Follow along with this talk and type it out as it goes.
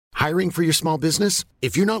Hiring for your small business?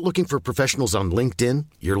 If you're not looking for professionals on LinkedIn,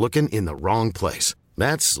 you're looking in the wrong place.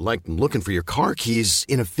 That's like looking for your car keys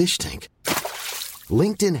in a fish tank.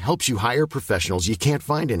 LinkedIn helps you hire professionals you can't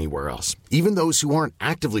find anywhere else, even those who aren't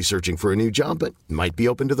actively searching for a new job but might be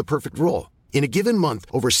open to the perfect role. In a given month,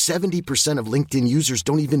 over 70% of LinkedIn users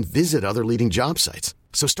don't even visit other leading job sites.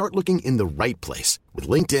 So start looking in the right place. With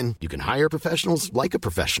LinkedIn, you can hire professionals like a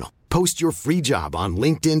professional. Post your free job on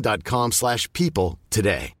linkedin.com/people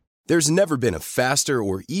today. There's never been a faster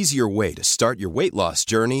or easier way to start your weight loss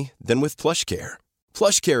journey than with PlushCare.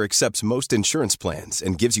 PlushCare accepts most insurance plans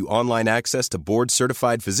and gives you online access to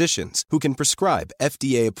board-certified physicians who can prescribe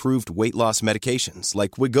FDA-approved weight loss medications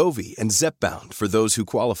like Wegovy and Zepbound for those who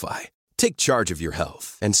qualify. Take charge of your health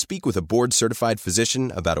and speak with a board-certified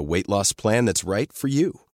physician about a weight loss plan that's right for you.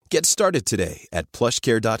 Get started today at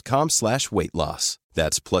plushcare.com/weightloss.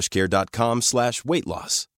 That's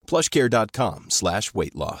plushcare.com/weightloss.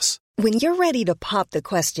 plushcare.com/weightloss. When you're ready to pop the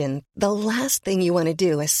question, the last thing you want to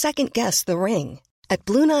do is second-guess the ring. At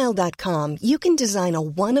BlueNile.com, you can design a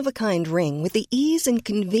one-of-a-kind ring with the ease and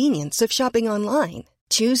convenience of shopping online.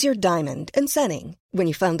 Choose your diamond and setting. When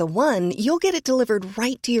you find the one, you'll get it delivered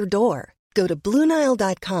right to your door. Go to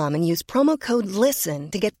BlueNile.com and use promo code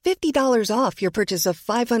LISTEN to get $50 off your purchase of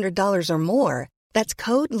 $500 or more. That's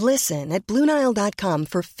code LISTEN at BlueNile.com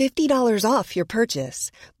for $50 off your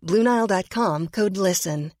purchase. BlueNile.com, code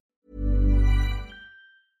LISTEN.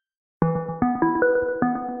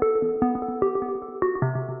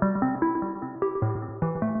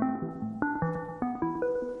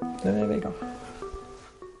 Nu är vi igång.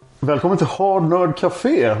 Välkommen till Hard Nerd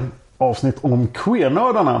Café, avsnitt om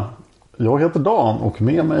queernördarna. Jag heter Dan och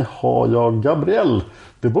med mig har jag Gabriel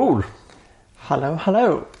de Boer. Hallå,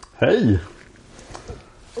 hallå. Hej.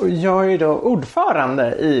 Och jag är då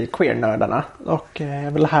ordförande i queernördarna och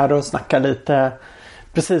jag vill här och snacka lite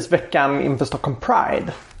precis veckan inför Stockholm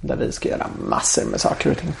Pride där vi ska göra massor med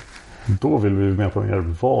saker och ting. Då vill vi med på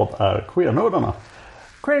er, vad är queernördarna?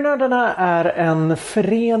 Queernördarna är en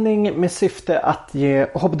förening med syfte att ge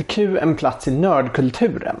HBTQ en plats i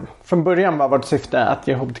nördkulturen. Från början var vårt syfte att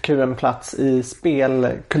ge HBTQ en plats i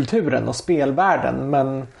spelkulturen och spelvärlden.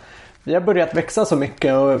 Men vi har börjat växa så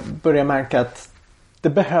mycket och börjat märka att det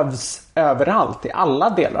behövs överallt i alla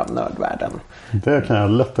delar av nördvärlden. Det kan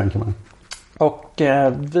jag lätt tänka mig. Och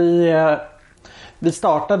vi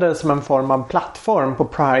startade som en form av plattform på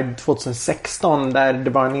Pride 2016 där det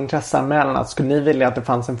var en intresseanmälan att skulle ni vilja att det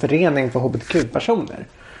fanns en förening för HBTQ-personer.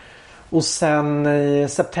 Och sen i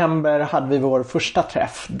september hade vi vår första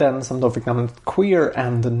träff, den som då fick namnet Queer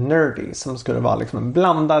and Nerdy, som skulle vara liksom en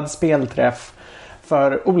blandad spelträff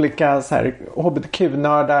för olika så här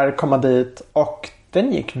HBTQ-nördar komma dit, och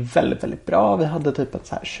den gick väldigt, väldigt bra. Vi hade typ ett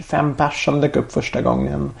så här 25 pers som dök upp första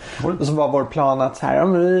gången. Och så var vår plan att så här,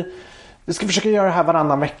 vi ska försöka göra det här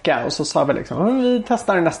varannan vecka. Och så sa vi liksom, vi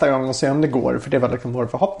testar det nästa gång och ser om det går. För det var liksom vår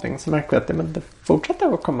förhoppning. Så märkte vi att det fortsatte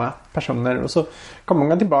att komma personer. Och så kom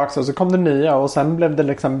många tillbaka och så kom det nya. Och sen blev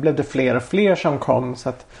det fler och fler som kom. Så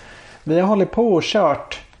att vi har hållit på och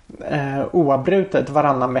kört oavbrutet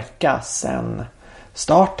varannan vecka sedan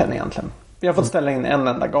starten egentligen. Vi har fått ställa in en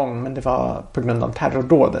enda gång, men det var på grund av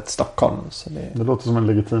terrordådet i Stockholm. Så det låter som en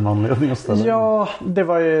legitim anledning att ställa in. Ja, det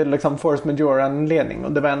var ju liksom force majeure-anledning.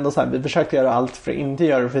 Och det var ändå så här, vi försökte göra allt för att inte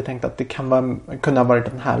göra det. För vi tänkte att det kunde ha varit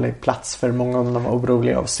en härlig plats för många om de var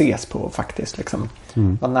oroliga att ses på och faktiskt liksom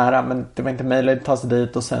var nära. Men det var inte möjligt att ta sig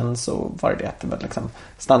dit, och sen så var det att det var liksom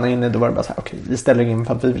stanna inne. Då var det bara så här, okej, vi ställer in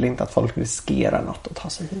för att vi vill inte att folk riskerar något att ta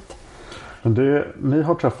sig hit. Men ni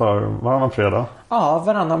har träffar varannan fredag? Ja,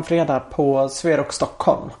 varannan fredag på Sverok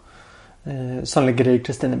Stockholm. Som ligger i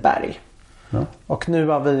Kristineberg. Ja. Och nu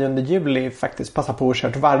har vi under juli faktiskt passat på att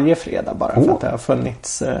kört varje fredag bara för att det har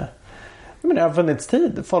funnits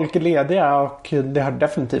tid. Folk är lediga och det har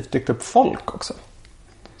definitivt dykt upp folk också.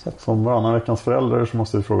 Så. Som varannan veckans förälder så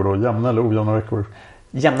måste vi fråga då, jämna eller ojämna veckor?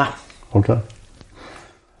 Jämna. Okej.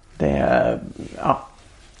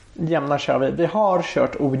 Jämna kör vi. Vi har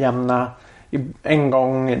kört ojämna en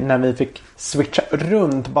gång när vi fick switcha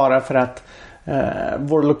runt bara för att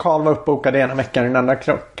vår lokal var uppbokad ena veckan, den andra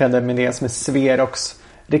krockade med det som är Sveroks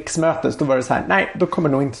riksmöte. Så då var det så här, nej, då kommer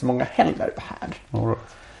nog inte så många heller här. All right.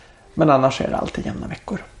 Men annars är det alltid jämna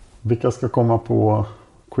veckor. Vilka ska komma på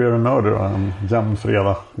Queer and Nerdy en jämn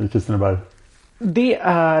fredag i Kristineberg? Det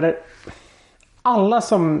är alla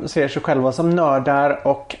som ser sig själva som nördar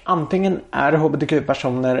och antingen är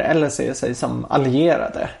HBTQ-personer eller ser sig som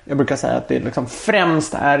allierade. Jag brukar säga att det liksom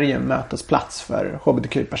främst är ju en mötesplats för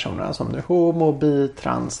HBTQ-personer som nu homo, bi,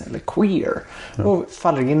 trans eller queer. Ja. Och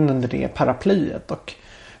faller in under det paraplyet och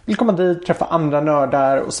vill komma dit, träffa andra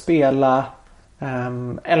nördar och spela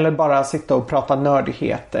Eller bara sitta och prata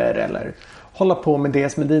nördigheter eller hålla på med det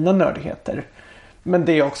som är dina nördigheter. Men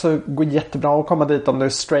det är också går jättebra att komma dit om du är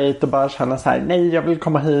straight och bara känna så här: nej, jag vill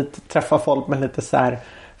komma hit, träffa folk med lite så här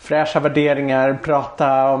fräscha värderingar,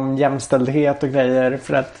 prata om jämställdhet och grejer,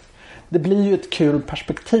 för att det blir ju ett kul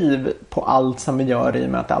perspektiv på allt som vi gör i och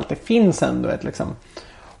med att det alltid finns ändå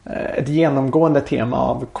ett genomgående tema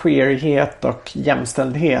av queerhet och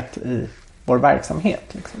jämställdhet i vår verksamhet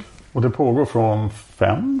liksom. Och det pågår från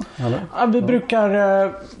 5, eller? Ja, vi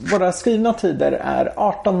brukar, våra skrivna tider är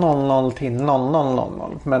 18.00 till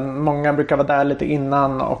 00.00. Men många brukar vara där lite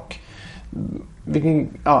innan och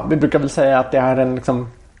vi brukar väl säga att det är en liksom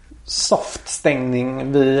soft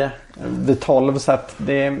stängning vid 12, så att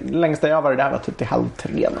det längsta jag var där var typ till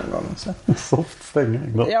 2:30 någon gång. Så. Soft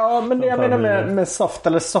stängning? Ja, men det jag menar med soft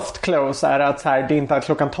eller soft close är att så här, det är inte att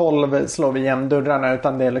klockan 12 slår vi igen dörrarna,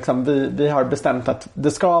 utan det är liksom vi har bestämt att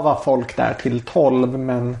det ska vara folk där till 12,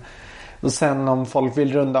 men och sen om folk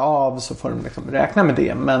vill runda av så får de liksom räkna med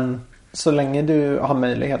det, men så länge du har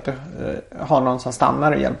möjlighet att ha någon som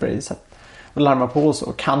stannar och hjälper dig och larmar på,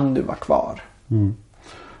 så kan du vara kvar. Mm.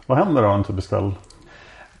 Vad händer då en typisk kväll?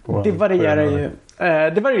 Det varierar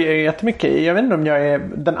ju jättemycket. Jag vet inte om jag är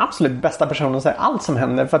den absolut bästa personen att säga allt som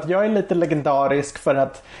händer, för att jag är lite legendarisk för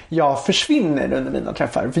att jag försvinner under mina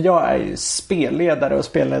träffar. För jag är ju spelledare och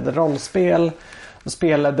spelleder rollspel och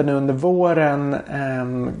spelade nu under våren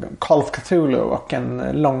Call of Cthulhu och en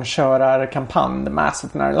långkörarkampanj, Mass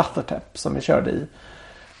of Nyarlathotep, som vi körde i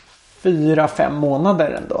 4-5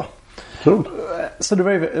 månader ändå. Cool. Så det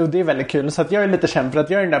är väldigt kul. Så att jag är lite känd för att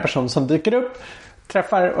jag är den där personen som dyker upp,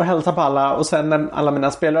 träffar och hälsar på alla, och sen när alla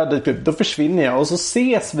mina spelare dyker upp, då försvinner jag och så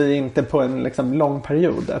ses vi inte på en liksom lång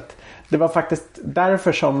period. Det var faktiskt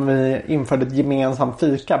därför som vi införde ett gemensamt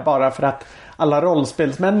fika, bara för att alla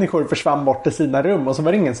rollspelsmänniskor försvann bort till sina rum och så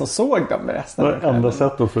var det ingen som såg dem resten. Det var enda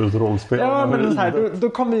sätt att få ut rollspel. Ja, men så här, då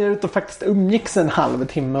kom vi ut och faktiskt umgicks en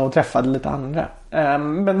halvtimme och träffade lite andra.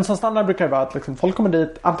 Men som standard brukar det vara att liksom, folk kommer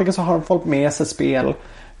dit, antingen så har folk med sig spel,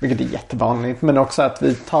 vilket är jättevanligt, men också att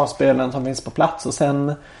vi tar spelen som finns på plats och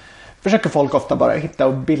sen försöker folk ofta bara hitta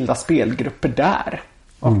och bilda spelgrupper där.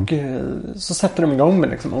 Och så sätter de igång med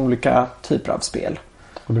liksom olika typer av spel.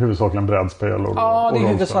 Och det är huvudsakligen brädspel och ja, det är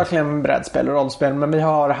huvudsakligen brädspel och rollspel. Men vi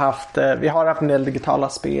har haft en del digitala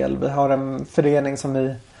spel. Vi har en förening som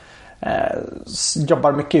vi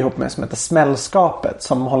jobbar mycket ihop med som heter Smällskapet,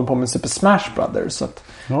 som håller på med Super Smash Brothers. Så att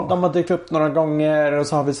de har dykt upp några gånger och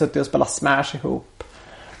så har vi suttit och spelat Smash ihop.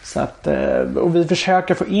 Så att, och vi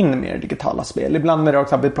försöker få in mer digitala spel. Ibland är det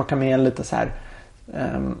också att vi plockar med lite så här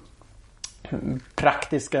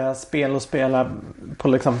praktiska spel och spela på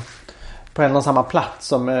liksom på en och samma plats,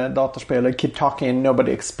 som datorspel Keep Talking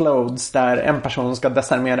Nobody Explodes, där en person ska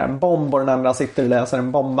desarmera en bomb och den andra sitter och läser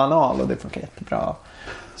en bombmanual, och det funkar jättebra.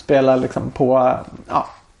 Spela liksom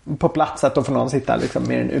på plats, att då får någon sitta liksom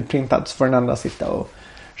mer utprintad, så får den andra sitta och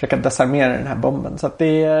försöka desarmera den här bomben. Så att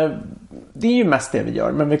det är ju mest det vi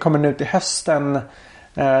gör. Men vi kommer nu till hösten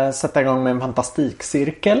sätta igång med en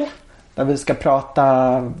fantastikcirkel där vi ska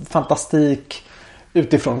prata fantastik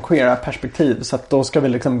utifrån queera perspektiv. Så att då ska vi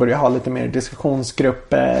liksom börja ha lite mer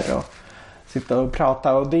diskussionsgrupper och sitta och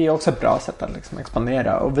prata. Och det är också ett bra sätt att liksom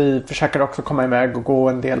expandera. Och vi försöker också komma iväg och gå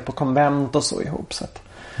en del på konvent och så ihop. Så att,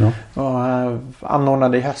 och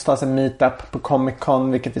anordnade i höstas en meetup på Comic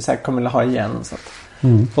Con, vilket vi säkert kommer att ha igen. Så att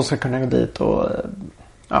folk ska kunna gå dit och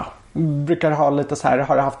brukar ha lite så här,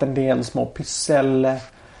 har haft en del små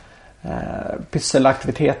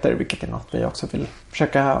pysselaktiviteter, vilket är något vi också vill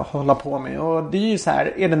försöka hålla på med. Och det är ju så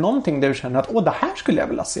här, är det någonting du känner att det här skulle jag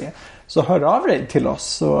vilja se, så hör av dig till oss,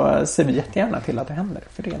 så ser vi jättegärna till att det händer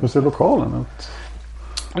för det. Hur ser lokalen ut?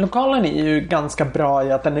 Lokalen är ju ganska bra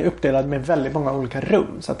i att den är uppdelad med väldigt många olika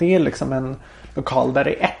rum, så att det är liksom en lokal där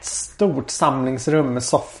det är ett stort samlingsrum med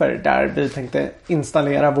soffor där vi tänkte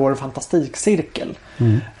installera vår fantastikcirkel.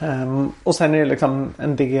 Och sen är det liksom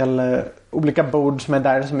en del olika bord som är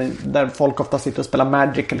där folk ofta sitter och spelar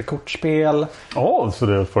Magic eller kortspel. Så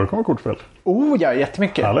det förekommer kortspel? Ja,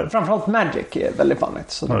 jättemycket. Härligt. Framförallt Magic är väldigt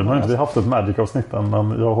vanligt. Så nu har inte vi haft ett Magic-avsnitt än,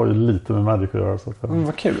 men jag har ju lite med Magic att göra. Så att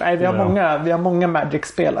vad kul. Nej, vi har många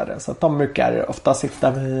Magic-spelare, så att de brukar ofta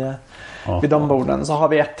sitta vid de borden. Så har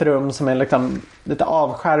vi ett rum som är liksom lite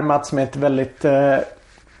avskärmat, som är ett väldigt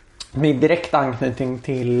med direkt anknytning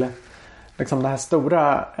till liksom det här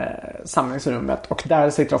stora samlingsrummet, och där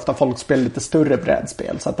sitter ofta folk och spelar lite större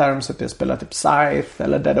brädspel, så att där de sitter och spelar typ Scythe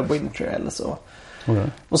eller Dead of Winter eller så.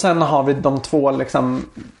 Och sen har vi de två liksom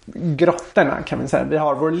grottorna, kan vi säga. Vi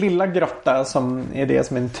har vår lilla grotta som är det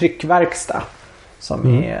som är en tryckverkstad,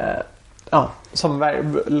 som är som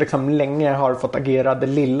liksom länge har fått agera det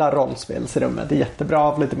lilla rollspelsrummet. Det är jättebra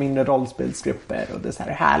av lite mindre rollspelsgrupper och det är så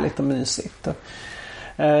här härligt och mysigt.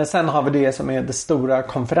 Sen har vi det som är det stora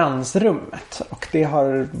konferensrummet, och det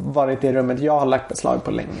har varit det rummet jag har lagt beslag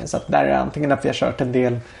på länge. Så att där är antingen att vi har kört en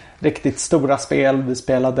del riktigt stora spel. Vi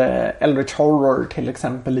spelade Eldritch Horror till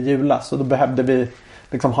exempel i julas, så då behövde vi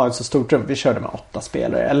liksom ha ett så stort rum. Vi körde med 8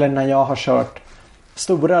 spelare. Eller när jag har kört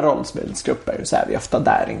stora rollspelsgrupper så är vi ofta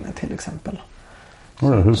där inne till exempel.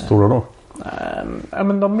 Hur stora då?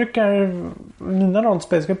 Men de brukar, mina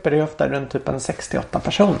rollspelsgrupper är ofta runt typ en 68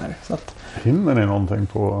 personer. Så att, hinner ni någonting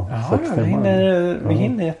på 6 timmar? Vi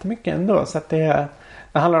hinner jättemycket ändå, så att det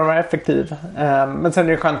handlar om att vara effektiv. Men sen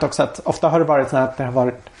är det skönt också att ofta har det varit så att det har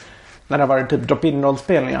varit, när det har varit typ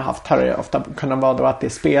drop-in-rollspel jag har haft, har det ofta kunnat vara då att det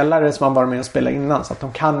är spelare som har varit med och spelat innan, så att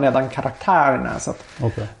de kan redan karaktärerna, så att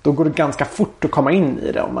då går det ganska fort att komma in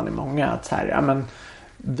i det om man är många. Att så här, men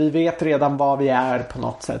vi vet redan vad vi är på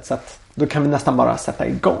något sätt, så att då kan vi nästan bara sätta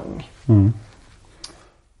igång.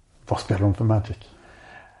 Vad spelar de för Magic?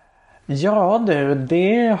 Ja du,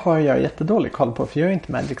 det har jag jättedålig koll på, för jag är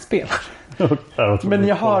inte Magic-spelare. Men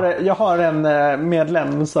jag har en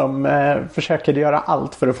medlem som försöker göra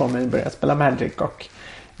allt för att få mig att börja spela Magic, och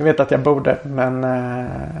jag vet att jag borde, men...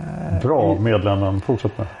 Bra medlemmen,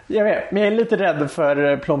 fortsätt med. Jag vet, men jag är lite rädd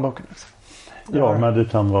för plånboken också. Ja,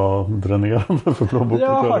 Magic kan vara dränerande för plånboken.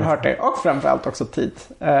 Jag har hört det, och framförallt också tid.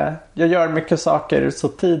 Jag gör mycket saker, så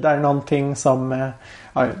tid är någonting som...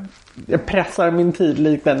 jag pressar min tid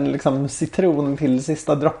likt en liksom citron till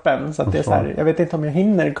sista droppen. Så att det är så här, jag vet inte om jag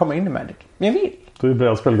hinner komma in i Magic, men jag vill. Då är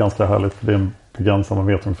brädspel ganska härligt, för det är en begränsad, man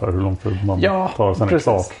vet ungefär hur lång tid man tar sen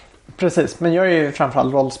exakt. Precis, men jag är ju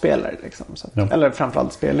framförallt rollspelare liksom, så att, eller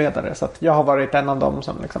framförallt spelledare, så att jag har varit en av dem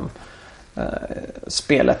som liksom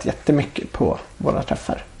spelat jättemycket på våra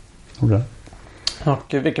träffar.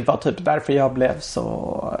 Och vilket var typ därför jag blev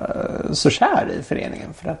så kär i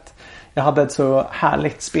föreningen, för att jag hade ett så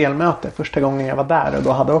härligt spelmöte första gången jag var där, och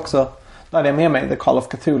då hade jag med mig The Call of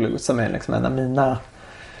Cthulhu, som är liksom en av mina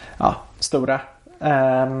stora. Det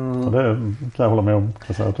kan jag hålla med om.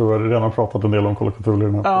 Jag tror jag redan pratat en del om Call of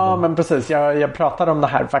Cthulhu. Men precis. Jag pratade om det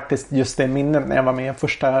här faktiskt, just det minnet när jag var med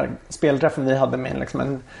första spelträffen vi hade med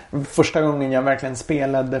liksom första gången jag verkligen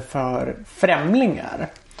spelade för främlingar.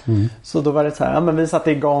 Så då var det så här, men vi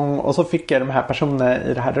satte igång, och så fick jag de här personerna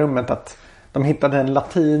i det här rummet att de hittade en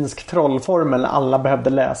latinsk trollformel alla behövde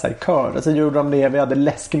läsa i kör. Och så gjorde de det, vi hade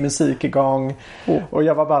läskig musik igång. Och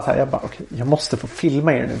jag var bara så här, okej, jag måste få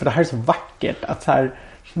filma er nu, för det här är så vackert. Att så här,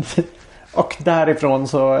 och därifrån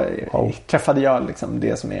så träffade jag liksom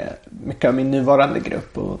det som är mycket av min nuvarande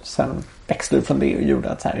grupp. Och sen växte ut från det och gjorde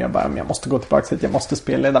att så här, jag måste gå tillbaka hit, jag måste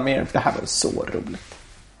spela mer, för det här var så roligt.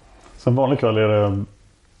 Sen vanlig kväll är det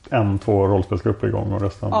 1-2 rollspelsgrupper igång och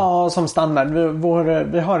resten? Ja, som standard.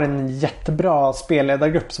 Vi har en jättebra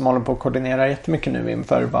spelledargrupp som håller på att koordinera jättemycket nu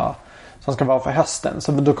inför vad som ska vara för hösten.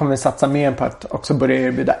 Så då kommer vi satsa mer på att också börja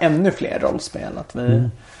erbjuda ännu fler rollspel. Att vi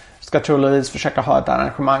ska troligtvis försöka ha ett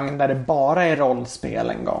arrangemang där det bara är rollspel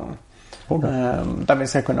en gång. Där vi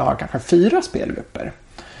ska kunna ha kanske 4 spelgrupper.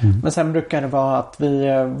 Men sen brukar det vara att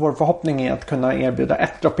vår förhoppning är att kunna erbjuda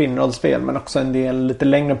ett drop-in-rollspel, men också en del lite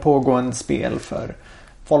längre pågående spel för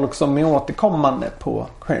folk som är återkommande på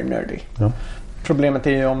Queer Nerdy. Problemet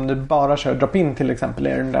är ju om du bara kör drop-in till exempel,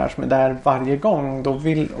 är den där som är där varje gång då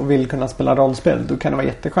vill kunna spela rollspel, då kan det vara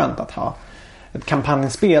jätteskönt att ha ett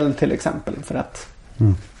kampanjspel till exempel, för att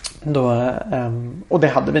då, och det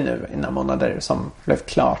hade vi nu innan månader som blev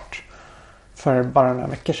klart för bara några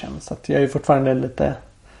veckor sedan, så att jag är fortfarande lite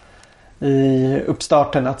i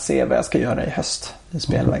uppstarten att se vad jag ska göra i höst i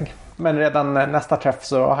spelväg. Men redan nästa träff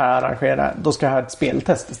så har jag arrangerat, då ska jag ha ett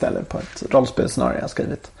speltest istället på ett rollspelscenario jag har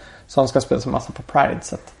skrivit, som ska spelas en massa på Pride,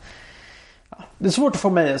 så att, det är svårt att få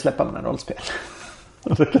mig att släppa mina rollspel.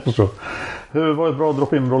 Det kanske så. Hur var ett bra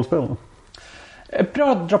drop-in-rollspel? Ett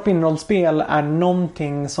bra drop-in-rollspel är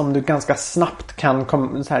någonting som du ganska snabbt kan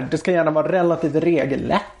så här, det ska gärna vara relativt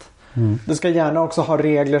regellätt. Det ska gärna också ha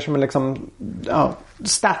regler som är liksom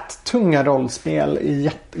stat-tunga rollspel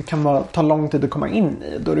kan ta lång tid att komma in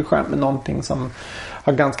i. Då är det skönt med någonting som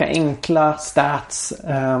har ganska enkla stats,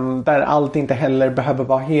 där allt inte heller behöver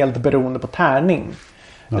vara helt beroende på tärning,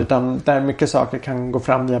 utan där mycket saker kan gå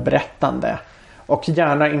fram via berättande. Och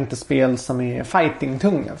gärna inte spel som är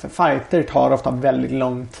fighting-tunga, för fighter tar ofta väldigt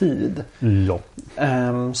lång tid.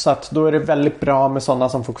 Så att då är det väldigt bra med sådana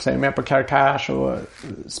som fokuserar mer på karaktärs och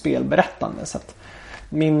spelberättande. Så att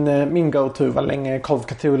min go-to var länge Call of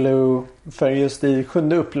Cthulhu, för just i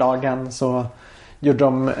 7:e upplagan så gjorde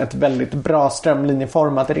de ett väldigt bra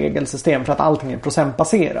strömlinjeformat regelsystem för att allting är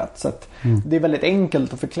procentbaserat. Så att det är väldigt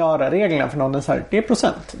enkelt att förklara reglerna för någon. Så här, det är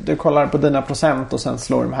procent. Du kollar på dina procent och sen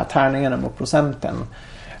slår de här tärningarna mot procenten.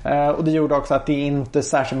 Och det gjorde också att det inte är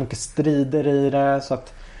särskilt mycket strider i det. Så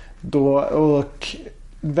att och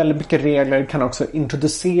väldigt mycket regler kan också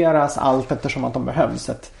introduceras allt eftersom att de behövs.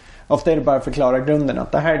 Så att ofta är det bara att förklara grunden.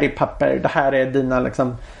 Att det här är ditt papper, det här är dina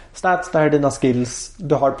liksom stats, det här är dina skills.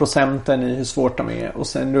 Du har procenten i hur svårt de är. Och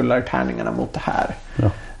sen rullar tärningarna mot det här. Ja.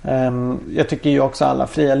 Jag tycker ju också alla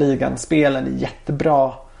fria ligan-spelen är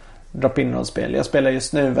jättebra drop-in-rollspel. Jag spelar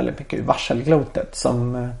just nu väldigt mycket i Varselklotet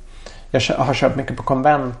som jag har kört mycket på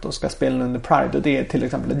konvent och ska spela under Pride. Och det är till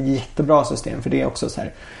exempel ett jättebra system. För det är också så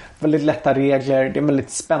här väldigt lätta regler. Det är en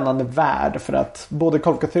väldigt spännande värld. För att både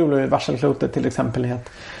Call of Cthulhu och Varselklotet till exempel är ett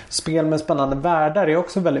spel med spännande världar är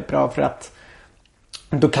också väldigt bra. För att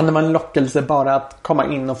då kan det vara en lockelse bara att komma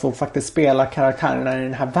in och få faktiskt spela karaktärerna i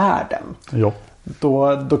den här världen. Ja.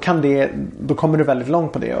 Då kommer du väldigt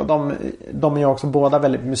långt på det. Och de är ju också båda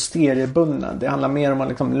väldigt mysteriebundna. Det handlar mer om att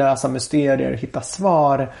liksom lösa mysterier, hitta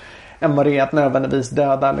svar, än vad det är att nödvändigtvis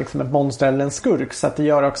döda liksom ett monster eller en skurk. Så att det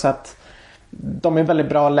gör också att de är väldigt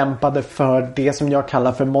bra lämpade för det som jag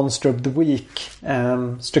kallar för Monster of the Week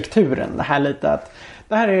strukturen. Det här lite att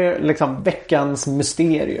det här är liksom veckans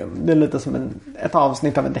mysterium. Det är lite som ett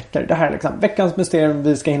avsnitt av en deckare. Det här är liksom veckans mysterium.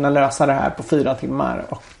 Vi ska hinna lösa det här på 4 timmar.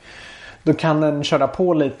 Och då kan den köra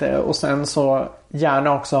på lite. Och sen så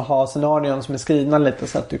gärna också ha scenarion som är skrivna lite.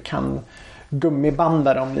 Så att du kan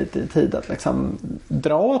gummibanda dem lite i tid. Att liksom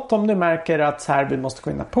dra åt om du märker att så här vi måste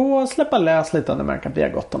gå in på. Släppa lös lite om du märker att vi har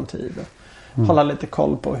gott om tid. Hålla lite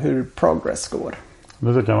koll på hur progress går.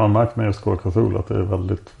 Det tycker jag man märkt med just Call of Cthulhu att det är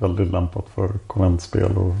väldigt, väldigt lämpat för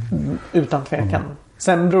konventspel. Utan tvekan.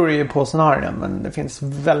 Sen beror det ju på scenarion, men det finns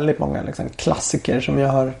väldigt många liksom klassiker som jag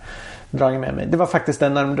har dragit med mig. Det var faktiskt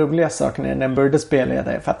en av de roliga sakerna när jag började spela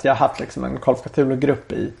det, för att jag har haft liksom en Call of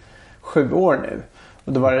Cthulhu-grupp i 7 år nu.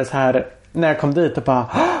 Och då var det så här, när jag kom dit och bara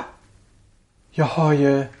jag har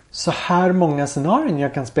ju så här många scenarion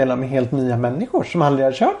jag kan spela med helt nya människor som aldrig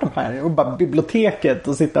har kört de här. Och bara biblioteket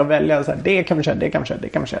och sitta och välja så här, det kan vi köra, det kan vi köra, det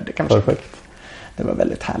kan vi köra, det kan vi köra. Perfekt. Det var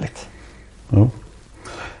väldigt härligt. Ja.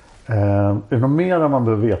 Är det något mer än man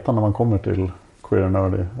behöver veta när man kommer till Queer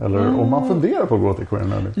Nerdy? Eller om man funderar på att gå till Queer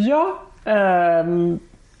Nerdy? Ja,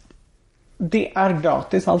 det är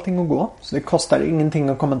gratis allting att gå. Så det kostar ingenting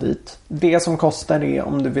att komma dit. Det som kostar är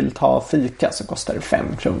om du vill ta fika så kostar det 5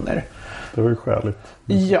 kronor. Det var ju skäligt.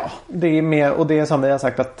 Ja, det är med, och det är som vi har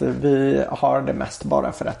sagt att vi har det mest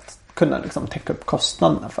bara för att kunna liksom täcka upp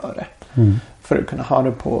kostnaderna för det. För att kunna ha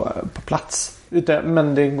det på plats.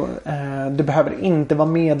 Men du behöver inte vara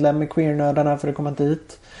medlem i Queernördarna för att komma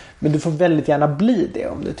dit. Men du får väldigt gärna bli det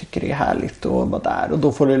om du tycker det är härligt att vara där. Och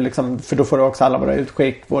då får du liksom, för då får du också alla våra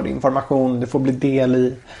utskick, vår information. Du får bli del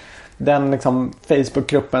i den liksom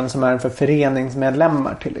Facebookgruppen som är för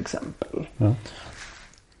föreningsmedlemmar till exempel. Ja.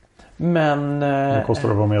 Men vad kostar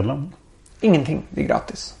det att vara medlem? Ingenting, det är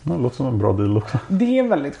gratis. Det låter som en bra deal också. Det är en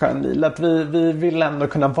väldigt skön deal att vi vill ändå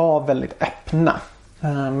kunna vara väldigt öppna.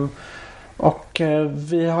 Och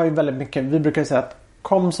vi har ju väldigt mycket, vi brukar säga att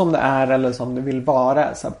kom som det är eller som du vill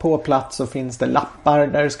vara. Så på plats så finns det lappar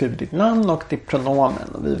där du skriver ditt namn och ditt pronomen.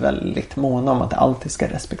 Och vi är väldigt måna om att det alltid ska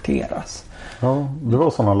respekteras. Ja, det var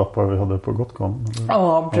sådana lappar vi hade på Gotcon.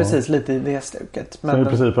 Ja, precis. Ja. Lite i det stuket. Men det är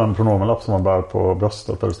i princip en pronomenlapp som man bär på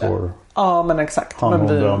bröstet där det står... Ja, men exakt. Han,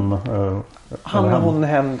 men hon,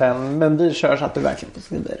 hen, den. Men vi kör så att du verkligen får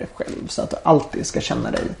skriva det själv. Så att du alltid ska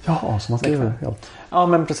känna dig. Ja, som man skriver helt. Ja,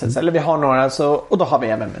 men precis. Eller vi har några och då har vi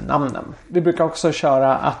även med namnen. Vi brukar också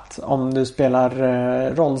köra att om du spelar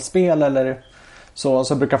rollspel eller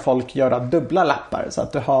så brukar folk göra dubbla lappar. Så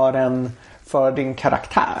att du har en för din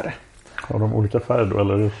karaktär. Har de olika färg då?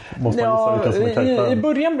 Eller måste man gissa vilken som är karaktär? I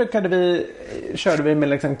början körde vi med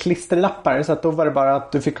liksom klisterlappar. Så att då var det bara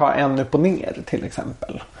att du fick ha en upp och ner till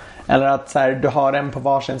exempel. Eller att så här, du har en på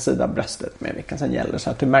varsin sida av bröstet med vilken som gäller. Så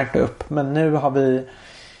att du märkte upp. Men nu har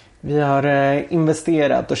vi har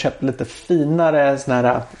investerat och köpt lite finare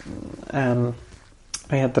såna här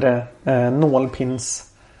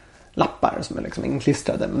nålpinslappar som är liksom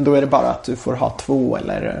inklistrade. Men då är det bara att du får ha 2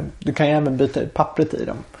 eller du kan ju även byta ut pappret i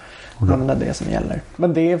dem. Använda det som gäller.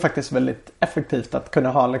 Men det är faktiskt väldigt effektivt att kunna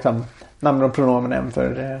ha liksom namn och pronomen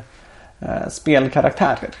för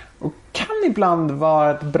spelkaraktärer. Och kan ibland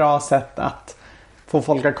vara ett bra sätt att få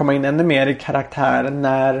folk att komma in ännu mer i karaktär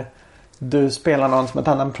när du spelar någon som ett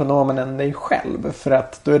annat pronomen än dig själv. För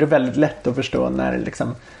att då är det väldigt lätt att förstå när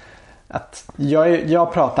liksom att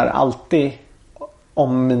jag pratar alltid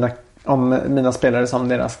om om mina spelare som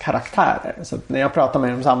deras karaktärer. Så att när jag pratar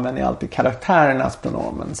med dem så använder jag alltid karaktärernas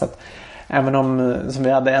pronomen. Så att även om, som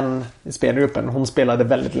vi hade en i spelgruppen, hon spelade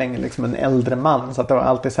väldigt länge liksom en äldre man. Så att det var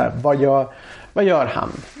alltid så här, vad gör han?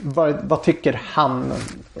 Vad tycker han?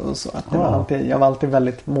 Och så att det var alltid, jag var alltid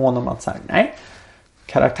väldigt mån om att säga, nej,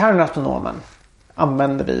 karaktärernas pronomen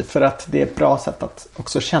använder vi för att det är ett bra sätt att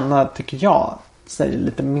också känna, tycker jag, sig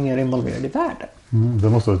lite mer involverad i världen. Det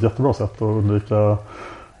måste vara ett jättebra sätt att undvika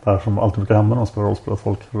det här som alltid brukar hända när man spelar rollspel, att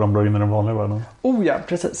folk ramlar in i den vanliga världen. Oh ja,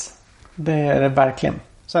 precis. Det är det verkligen.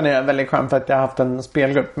 Sen är jag väldigt skön för att jag har haft en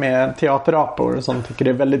spelgrupp med teaterapor som tycker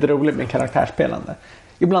det är väldigt roligt med karaktärsspelande.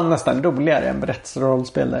 Ibland nästan roligare än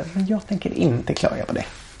berättelserollspel, men jag tänker inte klaga på det.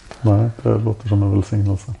 Nej, det låter som en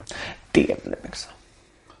välsignelse. Det blir det också.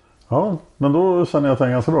 Ja, men då känner jag att det är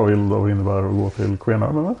en ganska bra bild av vad det innebär att gå till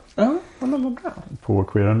Queernörden. Ja, men vad bra. På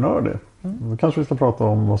Queer Nördig. Då kanske vi ska prata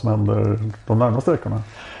om vad som händer de närmaste veckorna.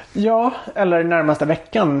 Ja, eller närmaste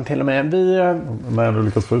veckan till och med. När du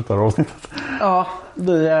lyckas få ut det här avsnittet. Ja,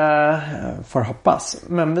 vi får hoppas.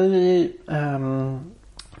 Men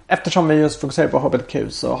eftersom vi just fokuserar på HBTQ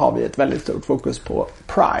så har vi ett väldigt stort fokus på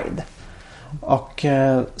Pride. Och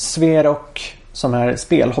Sverok, som är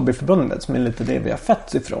spelhobbyförbundet, som är lite det vi har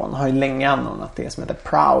fötts ifrån, har ju länge anordnat det som heter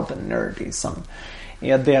Proud and Nerdy, som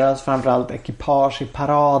är deras framförallt ekipage i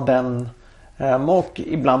paraden. Och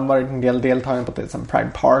ibland var det en del deltagare på till exempel Pride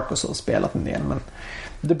Park och så, spelat en del. Men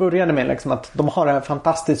det började med liksom att de har det här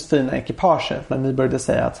fantastiskt fina ekipaget, men vi började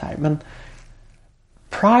säga att så här, men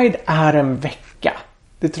Pride är en vecka.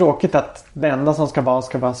 Det är tråkigt att det enda som ska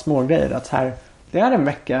vara små grejer. Att så här, det är en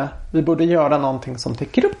vecka, vi borde göra någonting som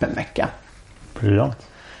täcker upp en vecka. Briljant.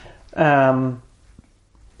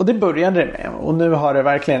 Och det började det med. Och nu har det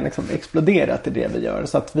verkligen liksom exploderat i det vi gör.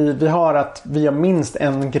 Så att vi gör minst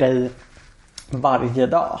en grej varje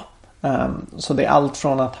dag. Så det är allt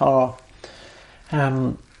från att ha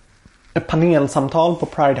ett panelsamtal på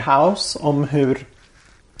Pride House om hur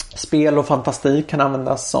spel och fantasi kan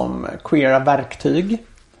användas som queera verktyg.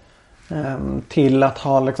 Till att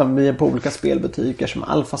ha liksom, vi är på olika spelbutiker som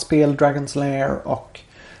Alpha-spel, Dragon's Lair och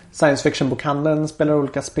Science Fiction-bokhandeln spelar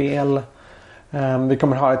olika spel. Vi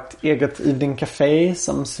kommer ha ett eget evening café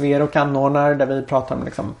som Sverok anordnar, där vi pratar om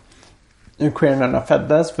liksom hur queernördarna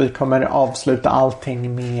föddes. Vi kommer avsluta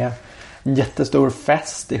allting med en jättestor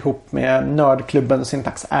fest ihop med nördklubben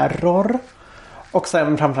Syntax Error. Och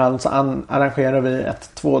sen framförallt så arrangerar vi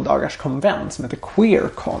ett 2-dagars konvent som heter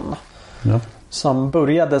QueerCon. Ja. Som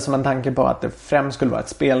började som en tanke på att det främst skulle vara ett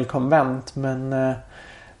spelkonvent, men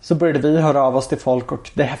så började vi höra av oss till folk,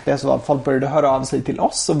 och det häftigaste var att folk började höra av sig till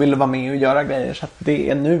oss och ville vara med och göra grejer. Så att det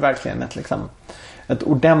är nu verkligen ett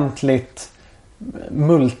ordentligt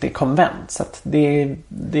multikonvent. Så att det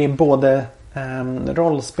är både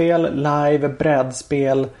rollspel, live,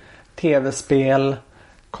 brädspel, tv-spel,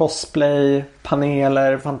 cosplay,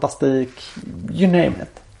 paneler, fantastik, you name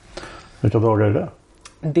it. Vilka dagar är det?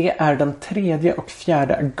 Det är den 3 och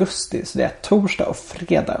 4 augusti, så det är torsdag och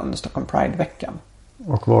fredag under Stockholm Pride-veckan.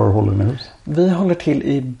 Och var håller ni hus? Vi håller till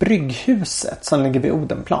i Brygghuset som ligger vid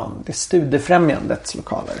Odenplan. Det är Studiefrämjandets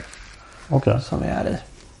lokaler. Okej. Som vi är i.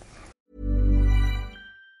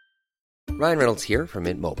 Ryan Reynolds here from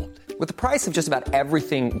Mint Mobile. With the price of just about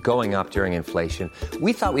everything going up during inflation,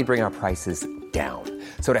 we thought we'd bring our prices down.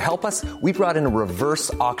 So to help us, we brought in a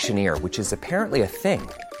reverse auctioneer, which is apparently a thing.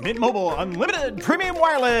 Mint Mobile Unlimited Premium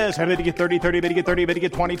Wireless. How to get 30, 30, bit to get 30, bit to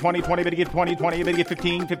get 20, 20, 20, bit to get 20, 20, bit to get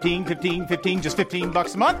 15, 15, 15, 15, just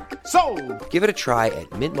 $15 a month? Sold! Give it a try at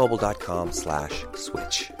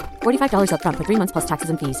mintmobile.com/switch. $45 up front for 3 months plus taxes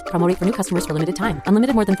and fees. Promo rate for new customers for limited time.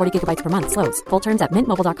 Unlimited more than 40 gigabytes per month. Slows full terms at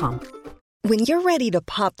mintmobile.com. When you're ready to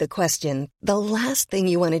pop the question, the last thing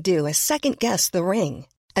you want to do is second-guess the ring.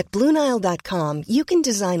 At BlueNile.com, you can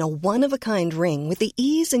design a one-of-a-kind ring with the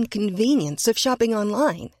ease and convenience of shopping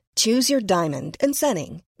online. Choose your diamond and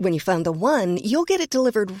setting. When you find the one, you'll get it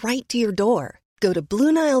delivered right to your door. Go to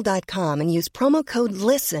BlueNile.com and use promo code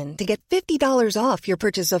LISTEN to get $50 off your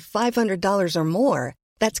purchase of $500 or more.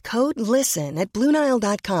 That's code LISTEN at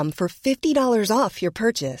BlueNile.com for $50 off your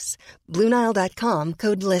purchase. BlueNile.com,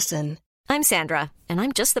 code LISTEN. I'm Sandra, and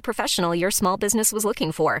I'm just the professional your small business was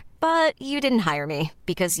looking for. But you didn't hire me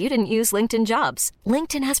because you didn't use LinkedIn Jobs.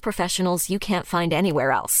 LinkedIn has professionals you can't find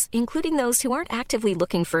anywhere else, including those who aren't actively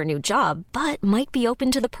looking for a new job, but might be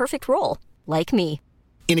open to the perfect role, like me.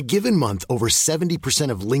 In a given month, over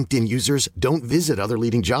 70% of LinkedIn users don't visit other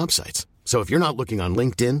leading job sites. So if you're not looking on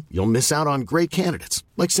LinkedIn, you'll miss out on great candidates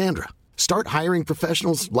like Sandra. Start hiring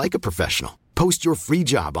professionals like a professional. Post your free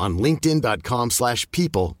job on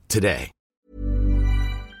linkedin.com/people today.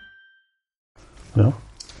 Ja.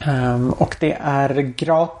 Och det är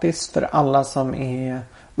gratis för alla som är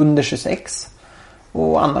under 26.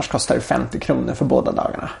 Och annars kostar det 50 kronor för båda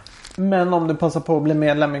dagarna. Men om du passar på att bli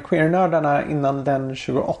medlem i Queernördarna innan den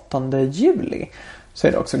 28 juli så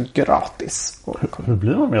är det också gratis. Hur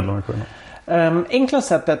blir man medlem i Queernördarna? Enkla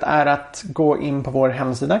sättet är att gå in på vår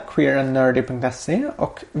hemsida queerandnerdy.se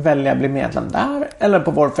och välja bli medlem där. Eller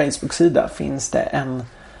på vår Facebook-sida finns det en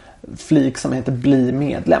flik som heter Bli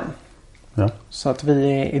medlem. Ja. Så att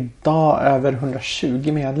vi är idag över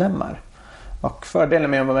 120 medlemmar. Och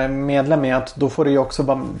fördelen med att vara medlem är att då får du ju också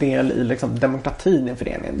vara del i liksom demokratin i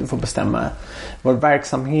föreningen. Du får bestämma vår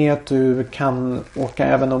verksamhet. Du kan åka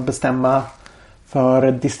även och bestämma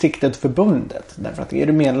för distriktet, förbundet. Därför att är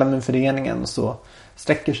du medlem i föreningen så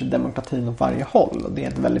sträcker sig demokratin åt varje håll. Och det är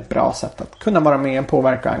ett väldigt bra sätt att kunna vara med,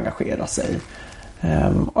 påverka och engagera sig.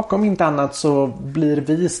 Och om inte annat så blir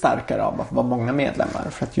vi starkare av att vara många medlemmar.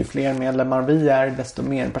 För att ju fler medlemmar vi är, desto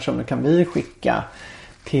mer personer kan vi skicka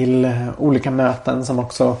till olika möten som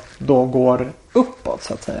också då går uppåt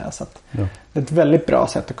så att säga. Så att det är ett väldigt bra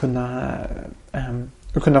sätt att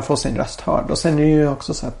kunna få sin röst hörd. Och sen är det ju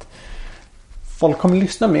också så att folk kommer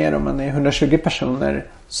lyssna mer om man är 120 personer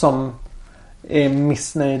som är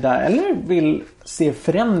missnöjda eller vill se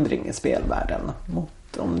förändring i spelvärlden mot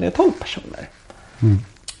om det är 12 personer.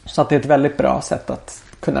 Så att det är ett väldigt bra sätt att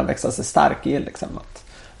kunna växa sig stark i liksom att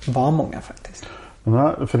vara många faktiskt. Den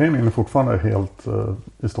här föreningen är fortfarande helt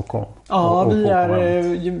i Stockholm? Ja,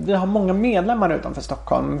 vi har många medlemmar utanför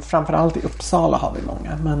Stockholm. Framförallt i Uppsala har vi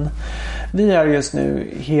många. Men vi är just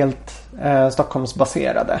nu helt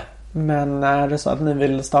Stockholmsbaserade. Men är det så att ni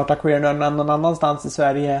vill starta Queernördarna någon annanstans i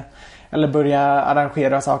Sverige eller börja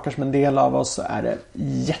arrangera saker som en del av oss, så är det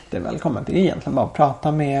jättevälkommet. Det är egentligen bara att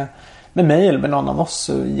prata med mig eller med någon av oss,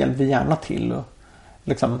 så hjälper vi gärna till och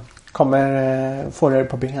liksom kommer få er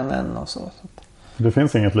på benen och så. Det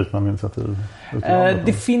finns inget liknande initiativ?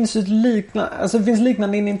 Det finns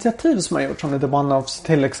liknande initiativ som har gjorts, som The One-Offs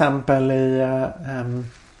till exempel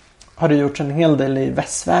har det gjorts en hel del i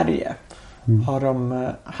Västsverige. Har de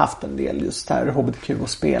haft en del just här HBTQ och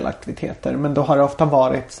spelaktiviteter, men då har det ofta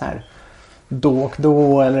varit så här då och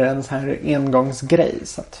då eller en så här engångsgrej.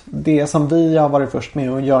 Så att det som vi har varit först med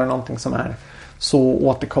att göra någonting som är så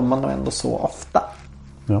återkommande och ändå så ofta.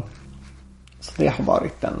 Ja. Så det har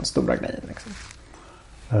varit den stora grejen liksom.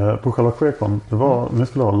 På själva Queercon, ni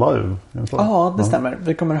skulle ha live? Ja, det stämmer.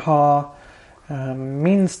 Vi kommer ha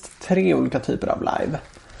minst 3 olika typer av live.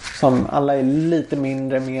 Som alla är lite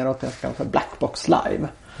mindre, mer åt det för Blackbox live.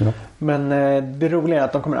 Ja. Men det roliga är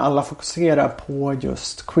att de kommer alla fokusera på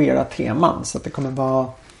just queera teman. Så att det kommer vara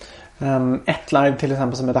ett live till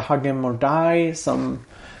exempel som heter Hug 'em or Die.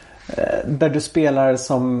 Där du spelar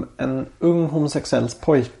som en ung homosexuell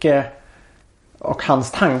pojke och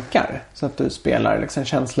hans tankar. Så att du spelar liksom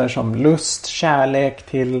känslor som lust, kärlek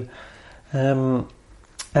till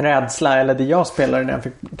rädsla. Eller det jag spelade när jag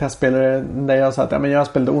fick testspelare, där jag sa att jag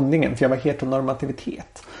spelade ondingen för jag var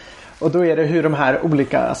heteronormativitet. Och då är det hur de här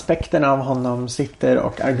olika aspekterna av honom sitter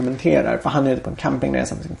och argumenterar. För han är ute på en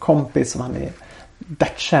campingresa med sin kompis som han är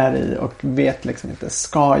dödskär i och vet liksom inte,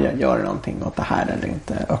 ska jag göra någonting åt det här eller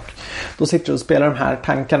inte. Och då sitter du och spelar de här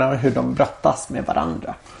tankarna och hur de brottas med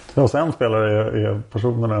varandra. Ja, och sen spelare är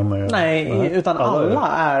personerna med... Nej, utan alla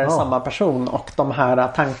är samma person och de här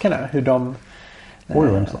tankarna, hur de...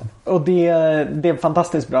 Och det är ett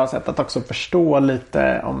fantastiskt bra sätt att också förstå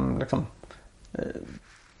lite om liksom,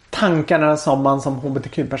 tankarna som man som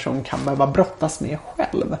hbtq-person kan behöva brottas med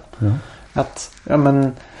själv. Att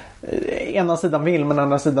ena sidan vill men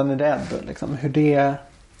andra sidan är rädd. Liksom, hur det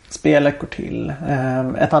spelet går till.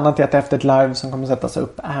 Ett annat jättehäftigt live som kommer sättas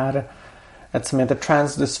upp är ett som heter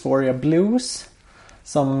Trans Dysphoria Blues.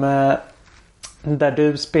 Där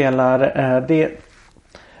du spelar... Det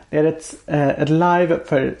är ett live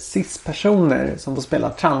för cis-personer som får spela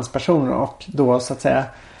transpersoner och då så att säga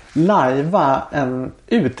lajva en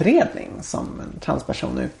utredning som en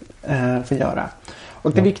transperson får göra.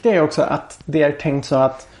 Och det viktiga är också att det är tänkt så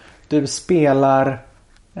att du spelar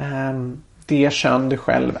det kön du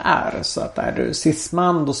själv är. Så att är du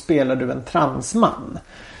cis-man, då spelar du en transman.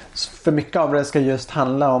 För mycket av det ska just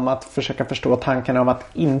handla om att försöka förstå tankarna om att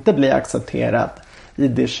inte bli accepterad i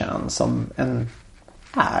det kön som en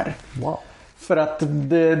är. Wow. För att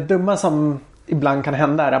det dumma som ibland kan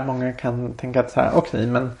hända är att många kan tänka att så här, okej,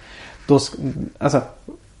 men då, alltså,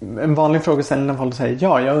 en vanlig frågeställning när folk säger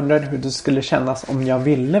ja, jag undrar hur det skulle kännas om jag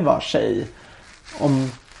ville vara tjej. Och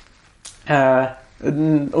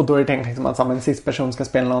då är det tänkt liksom att en cis-person ska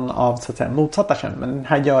spela någon av så att säga motsatta kön, men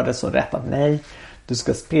här gör det så rätt att nej, du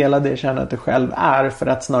ska spela det, känna att du själv är, för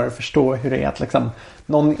att snarare förstå hur det är att liksom,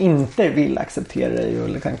 någon inte vill acceptera dig och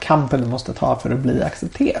liksom, kampen du måste ta för att bli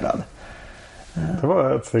accepterad. Det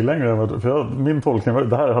var ett steg längre. För min tolkning var,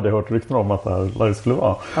 det här hade jag hört rykten om att det här live skulle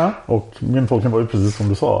vara. Ja. Och min tolkning var ju precis som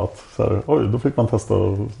du sa. Att så här, oj, då fick man testa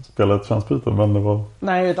att spela ett könsbyte. Men det var...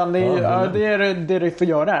 Nej, utan det du får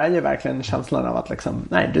göra är ju verkligen känslan av att liksom,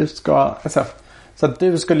 nej, du ska... Alltså, så att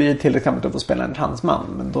du skulle ju till exempel få spela en transman.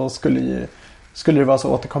 Men då skulle det vara så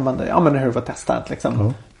återkommande. Ja, men hur du får testa att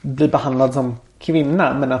liksom bli behandlad som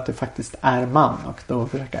kvinna. Men att du faktiskt är man. Och då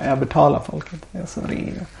försöka övertala folket. Alltså, det är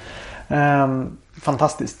ju...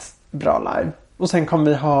 fantastiskt bra live. Och sen kommer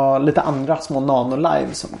vi ha lite andra små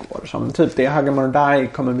nano-live som går. Som typ det Hagamordai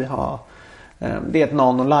kommer vi ha. Det är ett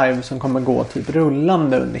nano-live som kommer gå typ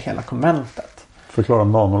rullande under hela konventet. Förklara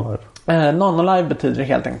nano-live. Nano-live betyder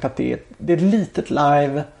helt enkelt att det är ett litet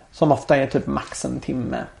live som ofta är typ max en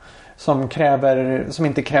timme. Som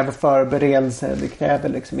inte kräver förberedelse. Det kräver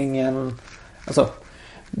liksom ingen... Alltså...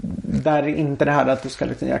 Där är inte det här att du ska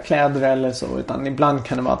liksom göra kläder eller så, utan ibland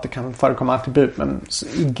kan det vara att det kan förekomma attribut, men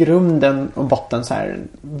i grunden och botten så är det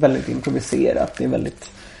väldigt improviserat. Det är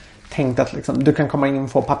väldigt tänkt att liksom, du kan komma in,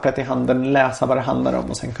 få pappret i handen, läsa vad det handlar om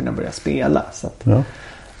och sen kunna börja spela. Så att,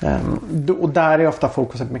 och där är ofta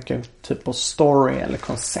fokuset mycket typ på story eller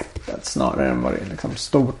konceptet snarare än vad det är liksom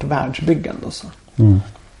stort världsbyggande och så.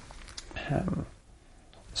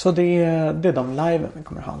 Så det är de liven vi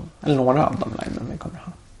kommer ha. Eller några av de liven vi kommer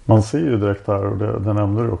ha. Man ser ju direkt här, och det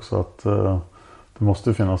nämnde du också, att det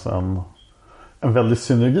måste finnas en väldig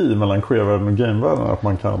synergi mellan queervärlden och gamevärlden. Att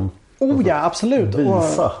man kan ja, absolut.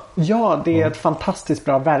 visa. Ja, det är ett fantastiskt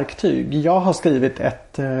bra verktyg. Jag har skrivit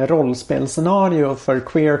ett rollspelscenario för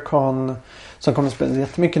QueerCon som kommer att spelas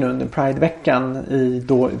jättemycket nu under Pride-veckan i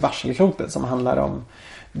Varselklotet, som handlar om...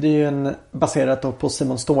 Det är ju baserat på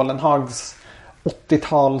Simon Stålenhags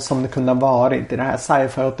 80-tal som det kunde ha varit i det här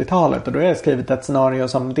sci-fi 80-talet. Och då har jag skrivit ett scenario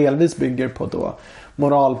som delvis bygger på då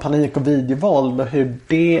moralpanik och videovåld. Och hur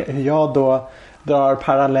jag då drar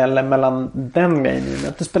paralleller mellan den grejen.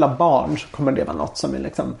 Att du spelar barn så kommer det vara något som är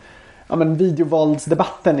liksom... Ja, men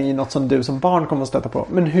videovåldsdebatten är ju något som du som barn kommer att stöta på.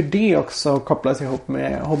 Men hur det också kopplas ihop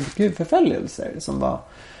med hbtq-förföljelser som var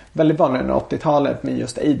väldigt vanligt under 80-talet med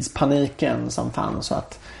just AIDS-paniken som fanns, så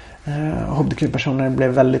att hbtq-personer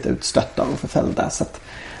blev väldigt utstötta och förföljda. Så att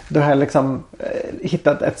då har jag liksom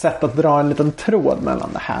hittat ett sätt att dra en liten tråd mellan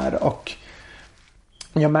det här, och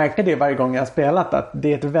jag märker det varje gång jag har spelat att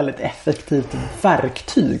det är ett väldigt effektivt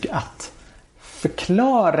verktyg att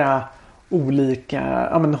förklara olika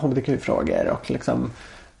hbtq-frågor och liksom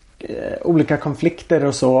olika konflikter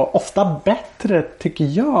och så, ofta bättre tycker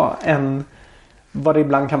jag än vad det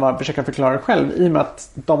ibland kan vara att försöka förklara själv, i och med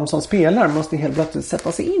att de som spelar måste helt plötsligt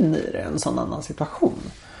sätta sig in i det, en sån annan situation.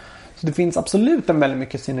 Så det finns absolut en väldigt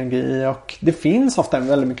mycket synergi, och det finns ofta en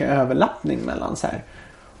väldigt mycket överlappning mellan så här,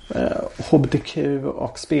 hbtq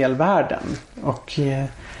och spelvärlden. Och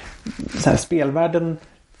så här, spelvärlden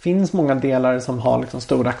finns många delar som har liksom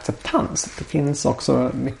stor acceptans. Det finns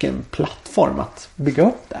också mycket en plattform att bygga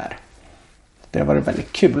upp där. Det har varit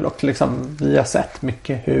väldigt kul, och liksom, vi har sett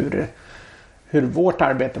mycket hur vårt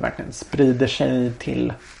arbete verkligen sprider sig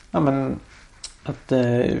till att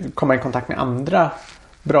komma i kontakt med andra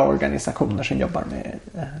bra organisationer som jobbar med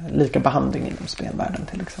lika behandling inom spelvärlden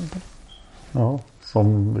till exempel. Ja,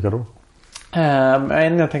 som vilka då?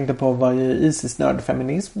 En jag tänkte på var ju Isis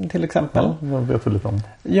nördfeminism till exempel. Ja, jag vet lite om.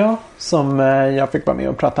 Ja, som jag fick vara med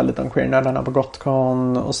och prata lite om queernördarna på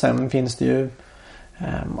Gotcon, och sen finns det ju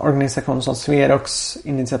organisationer som Sverox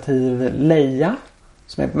initiativ Leia,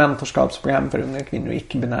 som är ett mentorskapsprogram för unga kvinnor och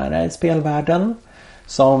icke-binära i spelvärlden,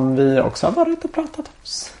 som vi också har varit och pratat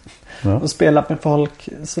om och spelat med folk.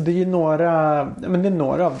 Så det är ju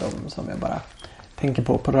några av dem som jag bara tänker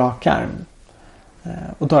på rak arm.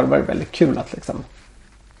 Och då har det varit väldigt kul att liksom,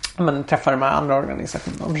 träffa de här andra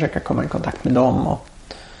organisationerna och försöka komma i kontakt med dem.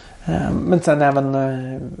 Men sen även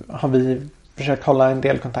har vi försökt hålla en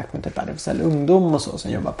del kontakt med typ RFSL ungdom och så,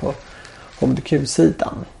 som jobbar på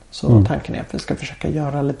hbtq-sidan. Så tanken är att vi ska försöka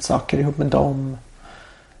göra lite saker ihop med dem.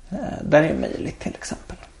 Där det är möjligt till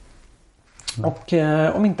exempel. Och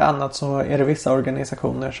om inte annat så är det vissa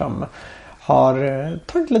organisationer som har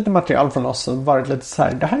tagit lite material från oss och varit lite så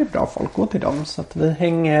här: det här är bra folk, gå till dem. Så att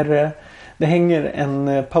det hänger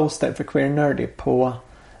en poster för Queer Nerdy på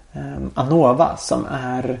Anova, som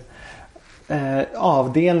är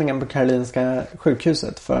avdelningen på Karolinska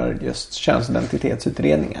sjukhuset för just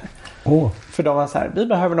könsidentitetsutredningar. För de var så här: vi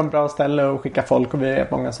behöver någon bra ställe att skicka folk, och vi är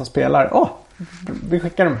många som spelar. Vi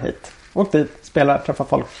skickar dem hit. Åk dit, spela, träffa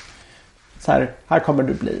folk. Så här kommer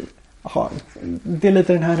du bli. Det är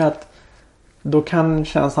lite den här att då kan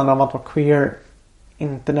känslan av att vara queer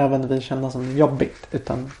inte nödvändigtvis kännas som jobbigt,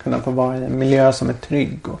 utan kunna få vara i en miljö som är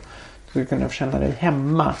trygg och du ska kunna få känna dig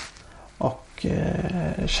hemma och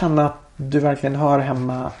känna att du verkligen hör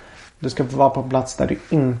hemma. Du ska få vara på plats där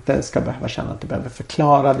du inte ska behöva känna att du behöver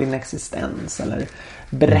förklara din existens eller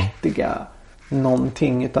berättiga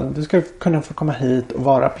någonting, utan du ska kunna få komma hit och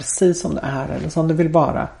vara precis som du är eller som du vill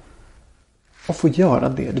vara och få göra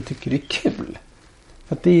det du tycker är kul.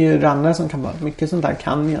 För att det är ju det andra som kan vara, mycket sånt där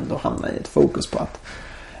kan ju ändå hamna i ett fokus på att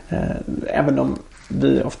även om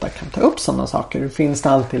vi ofta kan ta upp sådana saker, finns det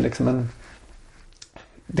alltid liksom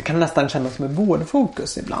det kan nästan kännas som en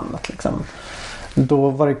vårdfokus ibland, att liksom då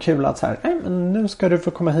var det kul att så här, nej men nu ska du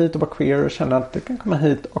få komma hit och vara queer och känna att du kan komma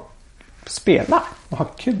hit och spela och ha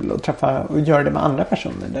kul och träffa och göra det med andra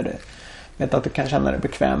personer där du vet att du kan känna dig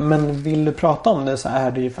bekväm. Men vill du prata om det så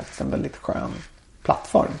är det ju faktiskt en väldigt skön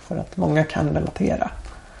plattform för att många kan relatera.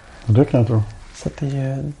 Det kan jag tro. Så att det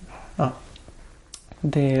är ju, ja,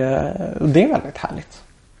 det är väldigt härligt.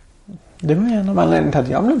 Det var ju en av anledningarna till att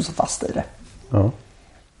jag blev så fast i det. Ja.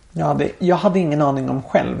 Jag hade ingen aning om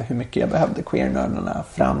själv hur mycket jag behövde queernördarna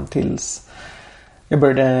fram tills jag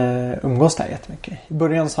började umgås där jättemycket. I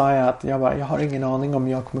början sa jag att jag har ingen aning om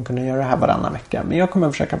jag kommer kunna göra det här varannan vecka. Men jag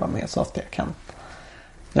kommer försöka vara med så ofta jag kan.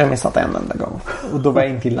 Jag har missat en enda gång. Och då var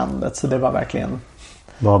jag inte i landet, så det var verkligen...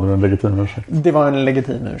 Då hade du en legitim ursäkt. Det var en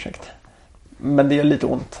legitim ursäkt. Men det är lite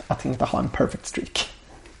ont att inte ha en perfect streak.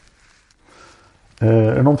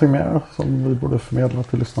 Är det någonting mer som vi borde förmedla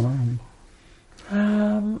till lyssnarna?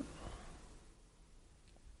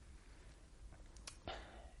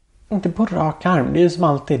 Inte på rak arm. Det är ju som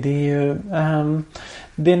alltid. Det är ju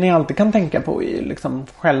det ni alltid kan tänka på är liksom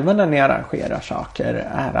själva när ni arrangerar saker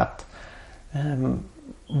är att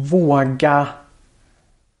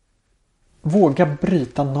våga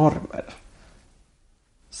bryta normer.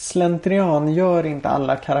 Slentrian gör inte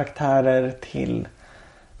alla karaktärer till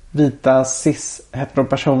vita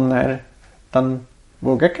cis-heteropersoner, utan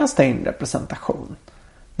våga kasta in representation.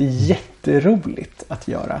 Det är jätteroligt att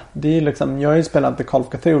göra. Det är liksom, jag har ju spelat The Call of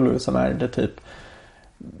Cthulhu som är det typ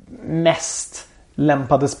mest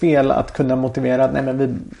lämpade spel att kunna motivera att nej, men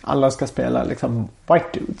vi alla ska spela liksom white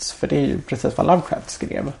dudes, för det är ju precis vad Lovecraft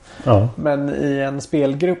skrev. Ja. Men i en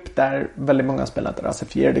spelgrupp där väldigt många har spelat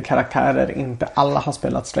rasifierade karaktärer, inte alla har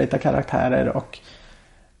spelat straighta karaktärer, och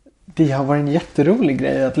det har varit en jätterolig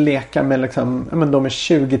grej att leka med liksom, men de är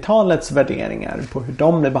 20-talets värderingar på hur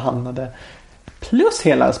de blir behandlade, plus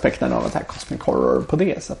hela aspekten av att här cosmic horror på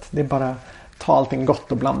det, så att det är bara ta allting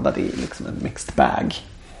gott och blanda det i liksom en mixed bag.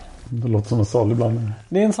 Det låter som en salig blandning.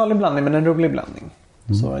 Det är en salig blandning, men en rolig blandning.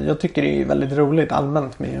 Så jag tycker det är väldigt roligt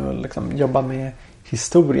allmänt med att liksom jobba med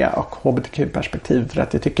historia och hbtq-perspektiv, för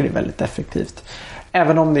att jag tycker det är väldigt effektivt.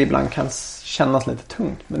 Även om det ibland kan kännas lite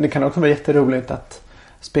tungt. Men det kan också vara jätteroligt att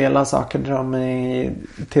spela saker där de är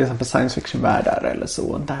till exempel science fiction-världar eller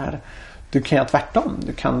så. Där du kan göra tvärtom.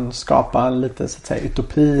 Du kan skapa lite så att säga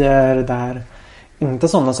utopier där inte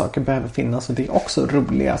sådana saker behöver finnas. Och det är också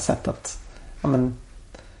roliga sätt att, ja men,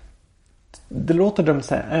 det låter dumt att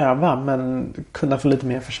säga öva, men kunna få lite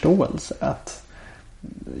mer förståelse. Att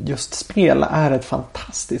just spel är ett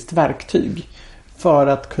fantastiskt verktyg för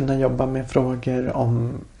att kunna jobba med frågor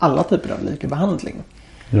om alla typer av likabehandling.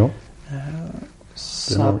 Ja.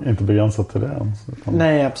 Så det är nog inte begränsat till det ens.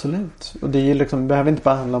 Nej, absolut. Och det är liksom, behöver inte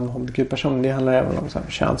bara handla om hbtq-personer. Det handlar även om så här,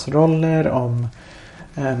 könsroller, om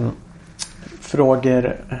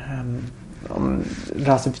frågor om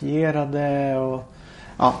rasifierade och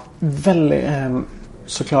ja, väldigt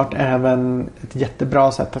såklart även ett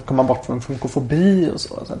jättebra sätt att komma bort från funkofobi och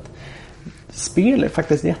så. Så att spel är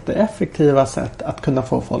faktiskt jätteeffektiva sätt att kunna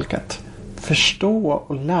få folk att förstå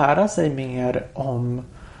och lära sig mer om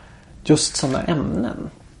just sådana ämnen.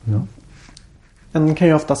 Ja. Man kan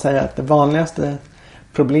ju ofta säga att det vanligaste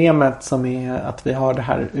problemet som är att vi har det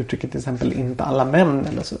här uttrycket till exempel inte alla män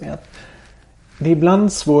eller så, är att det är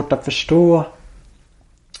ibland svårt att förstå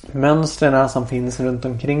mönstren som finns runt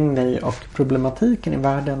omkring dig och problematiken i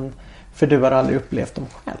världen, för du har aldrig upplevt dem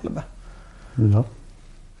själv. Ja.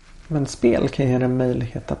 Men spel kan ge en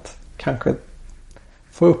möjlighet att kanske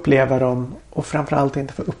få uppleva dem, och framförallt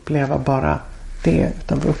inte få uppleva bara det,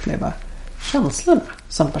 utan få uppleva känslorna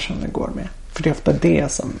som personen går med. För det är ofta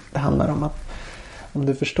det som det handlar om, att om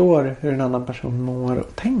du förstår hur en annan person mår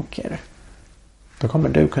och tänker, då kommer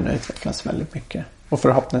du kunna utvecklas väldigt mycket och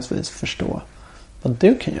förhoppningsvis förstå vad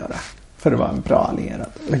du kan göra för att vara en bra allierad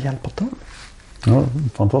och hjälpa dem. Ja,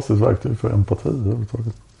 fantastiskt verktyg för empati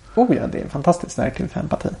överhuvudtaget. Oh ja, det är ett fantastiskt verktyg för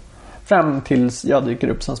empati. Fram tills jag dyker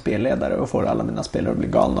upp som spelledare och får alla mina spelare att bli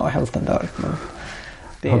galna och hälften dör. Men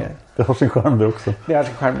det är... Det har sin charm det också. Det har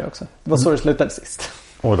sin charm det också. Det var så det slutade sist.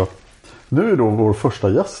 Oj då. Nu är då vår första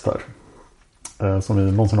gäst här. Som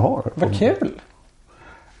vi någonsin har. Vad kul!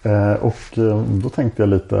 Och då tänkte jag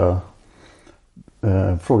lite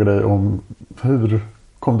fråga dig om hur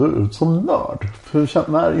kom du ut som nörd?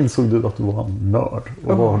 När insåg du att du var en nörd?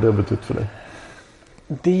 Och vad har det betytt för dig?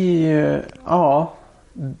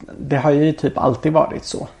 Det har ju typ alltid varit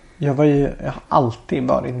så. Jag har alltid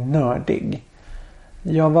varit nördig.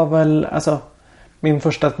 Jag var väl, min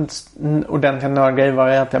första ordentliga nördgrej var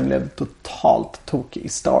att jag blev totalt tokig i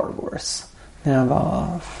Star Wars. När jag var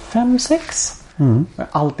 5-6. Jag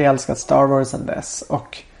har alltid älskat Star Wars sedan dess.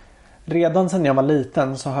 Och redan sedan jag var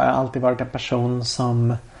liten så har jag alltid varit en person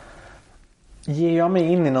som... Ger jag mig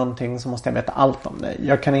in i någonting så måste jag veta allt om det.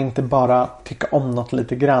 Jag kan inte bara tycka om något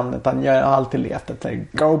lite grann. Utan jag har alltid letat efter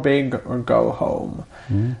go big or go home.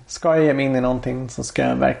 Ska jag ge mig in i någonting så ska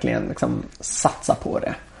jag verkligen liksom satsa på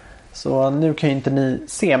det. Så nu kan ju inte ni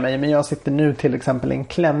se mig. Men jag sitter nu till exempel i en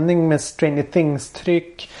klänning med Stranger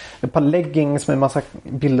Things-tryck. Ett par leggings med en massa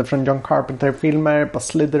bilder från John Carpenter-filmer. Ett par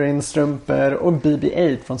Slytherin-strumpor. Och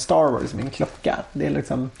BB-8 från Star Wars, min klocka. Det är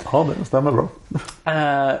liksom... Ja, det stämmer bra.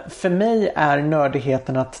 För mig är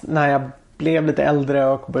nördigheten att när jag blev lite äldre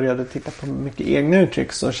och började titta på mycket egna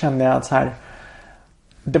uttryck så kände jag att så här,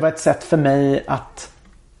 det var ett sätt för mig att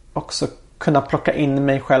också kunna plocka in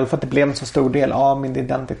mig själv, för att det blev en så stor del av min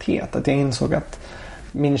identitet. Att jag insåg att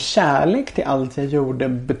min kärlek till allt jag gjorde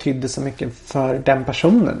betydde så mycket för den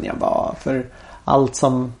personen jag var. För allt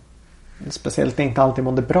som speciellt inte alltid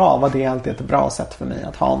mådde bra var det alltid ett bra sätt för mig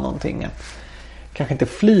att ha någonting att kanske inte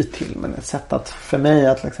fly till, men ett sätt att för mig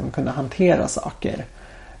att liksom kunna hantera saker.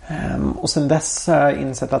 Och sen dess har jag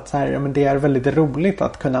insett att så här, men det är väldigt roligt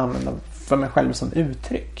att kunna använda för mig själv som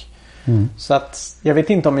uttryck. Så att jag vet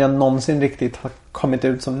inte om jag någonsin riktigt har kommit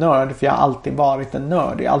ut som nörd, för jag har alltid varit en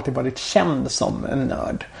nörd. Jag har alltid varit känd som en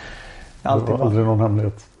nörd. Det var aldrig någon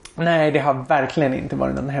hemlighet. Nej, det har verkligen inte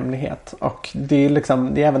varit någon hemlighet. Och det är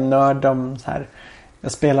liksom, det är även nörd om så här,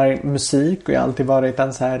 jag spelar musik och jag har alltid varit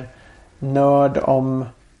en så här nörd om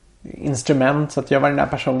instrument. Så att jag var den där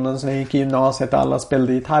personen som gick i gymnasiet och alla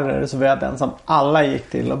spelade gitarrer, så var jag den som alla gick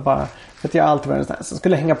till och bara, för att jag alltid var den så här, så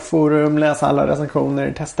skulle hänga på forum, läsa alla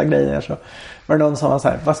recensioner, testa grejer. Så var det någon som var så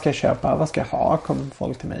här, vad ska jag köpa, vad ska jag ha, kom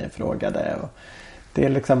folk till mig och frågade. Och det är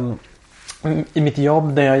liksom i mitt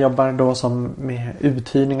jobb där jag jobbar då som med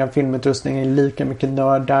uthyrning av filmutrustning är lika mycket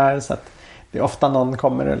nörd där, så att det är ofta någon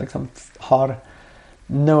kommer och liksom har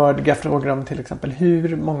nördiga frågor om till exempel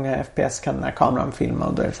hur många FPS kan den här kameran filma,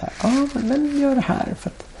 och då är det så här, men gör det här. För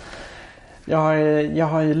att jag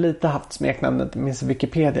har ju lite haft smeknamnet Miss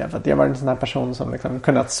Wikipedia, för att jag var en sån här person som liksom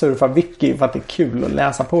kunnat surfa wiki för att det är kul att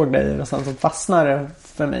läsa på grejer, och sen så fastnar det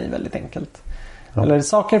för mig väldigt enkelt. Ja. Eller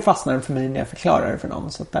saker fastnar för mig när jag förklarar det för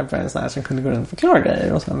någon, så därför är jag en sån här som kunde gå runt och förklara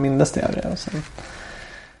grejer, och sen mindes jag det, och sen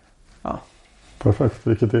ja. Perfekt.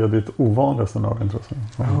 Vilket är ditt ovanligaste nördintresse?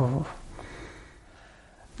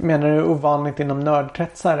 Menar du ovanligt inom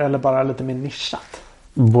nördkretsar eller bara lite mer nischat?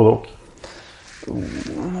 Både och.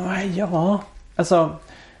 Ja, alltså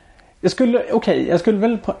jag skulle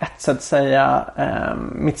väl på ett sätt säga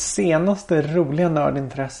mitt senaste roliga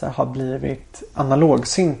nördintresse har blivit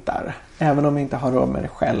analogsyntar. Även om jag inte har råd med det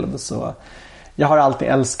själv, så jag har alltid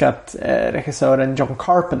älskat regissören John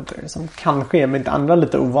Carpenter, som kanske är mitt andra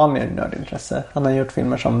lite ovanligare nördintresse. Han har gjort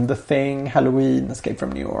filmer som The Thing, Halloween, Escape from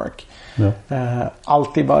New York. Ja.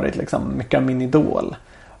 Alltid varit liksom mycket av min idol.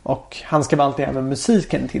 Och han skrev alltid även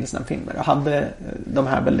musiken till sina filmer och hade de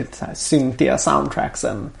här väldigt så här syntiga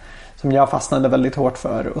soundtracksen som jag fastnade väldigt hårt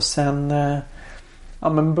för. Och sen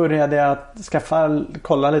men började jag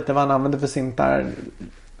kolla lite vad han använde för syntar,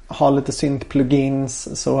 ha lite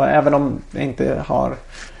synt-plugins. Så även om jag inte har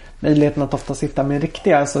möjligheten att ofta sitta med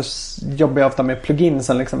riktiga, så jobbar jag ofta med plugins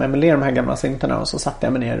och liksom emulerar de här gamla syntarna. Och så satte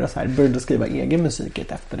jag mig ner och så här började skriva egen musik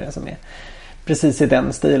efter det som är precis i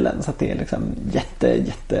den stilen, så att det är liksom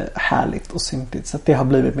jätte härligt och syntigt. Så att det har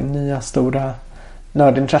blivit min nya stora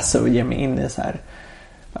nördintresse att ge mig in i så här,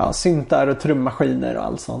 syntar och trummaskiner och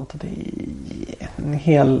allt sånt. Och det är en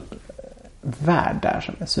hel värld där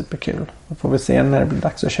som är superkul. Då får vi se när det blir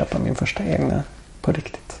dags att köpa min första egna på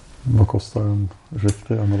riktigt. Vad kostar en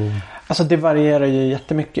riktig analog? Alltså det varierar ju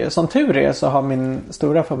jättemycket. Som tur är så har min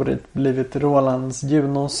stora favorit blivit Rolands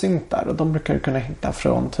Juno-syntar, och de brukar kunna hitta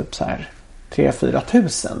från typ så här 3-4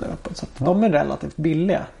 tusen uppåt, så att de är relativt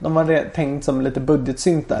billiga. De var tänkt som lite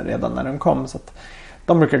budgetsyntar redan när de kom, så att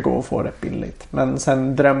de brukar gå och få rätt billigt. Men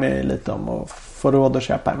sen drömmer jag lite om att få råd att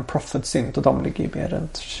köpa en Prophet-synt, och de ligger ju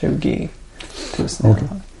runt 20 000 i alla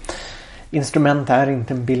fall. Instrument är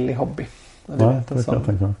inte en billig hobby. Nej, det kan jag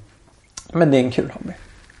tänka mig. Men det är en kul hobby.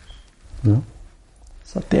 Ja.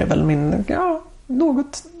 Så att det är väl min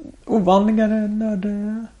något ovanligare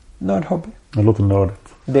nördhobby. Det låter nördigt.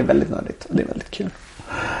 Det är väldigt nördigt och det är väldigt kul.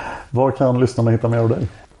 Var kan lyssnarna hitta mer av dig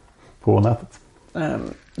på nätet?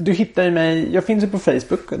 Du hittar mig, jag finns ju på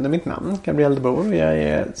Facebook under mitt namn, Gabriel de Boer. Jag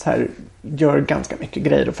är så här, gör ganska mycket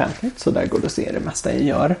grejer offentligt, så där går det att se det mesta jag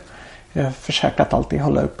gör. Jag försöker att alltid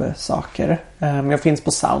hålla uppe saker. Jag finns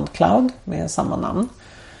på Soundcloud med samma namn.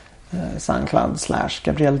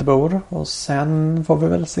 Soundcloud/Gabriel de Boer. Och sen får vi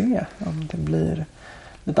väl se om det blir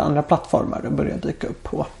lite andra plattformar att börja dyka upp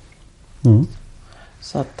på.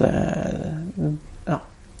 Så att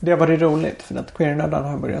det har varit roligt för att queernördarna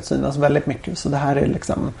har börjat synas väldigt mycket. Så det här är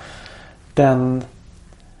liksom den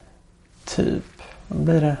typ, vad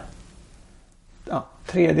blir det? Ja,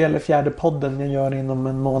 3:e eller 4:e podden jag gör inom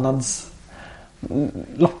en månads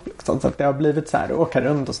lopp. Liksom. Så att det har blivit så här, att åka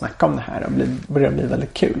runt och snacka om det här och börjar bli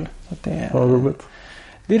väldigt kul. Så att det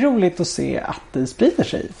är roligt att se att det sprider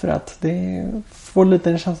sig. För att det får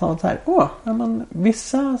lite en känsla av att så här,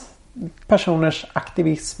 vissa personers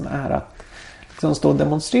aktivism är att liksom stå och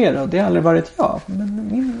demonstrera, och det har aldrig varit jag. Men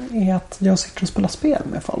min är att jag sitter och spelar spel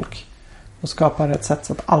med folk och skapar ett sätt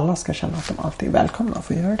så att alla ska känna att de alltid är välkomna och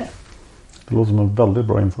får göra det. Det låter som en väldigt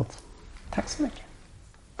bra insats. Tack så mycket.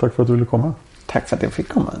 Tack för att du ville komma. Tack för att jag fick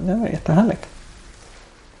komma. Det var jättehärligt.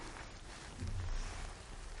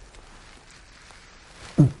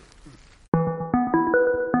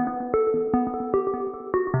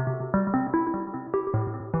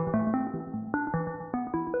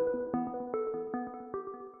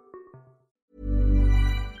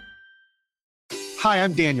 Hi,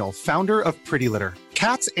 I'm Daniel, founder of Pretty Litter.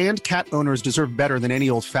 Cats and cat owners deserve better than any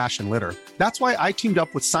old-fashioned litter. That's why I teamed up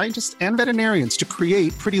with scientists and veterinarians to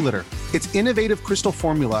create Pretty Litter. Its innovative crystal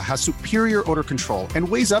formula has superior odor control and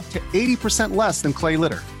weighs up to 80% less than clay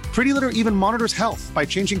litter. Pretty Litter even monitors health by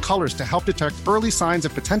changing colors to help detect early signs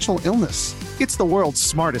of potential illness. It's the world's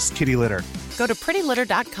smartest kitty litter. Go to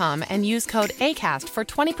prettylitter.com and use code ACAST for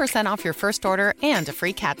 20% off your first order and a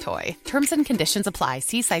free cat toy. Terms and conditions apply.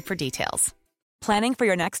 See site for details. Planning for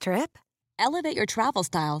your next trip? Elevate your travel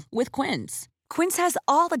style with Quince. Quince has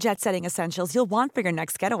all the jet-setting essentials you'll want for your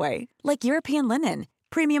next getaway, like European linen,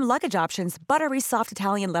 premium luggage options, buttery soft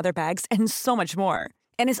Italian leather bags, and so much more.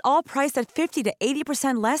 And is all priced at 50 to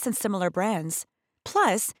 80% less than similar brands.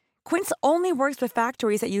 Plus, Quince only works with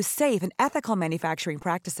factories that use safe and ethical manufacturing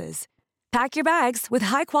practices. Pack your bags with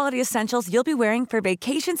high-quality essentials you'll be wearing for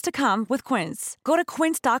vacations to come with Quince. Go to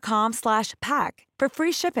quince.com/pack for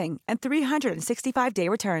free shipping and 365-day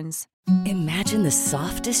returns. Imagine the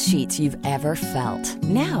softest sheets you've ever felt.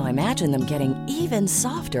 Now imagine them getting even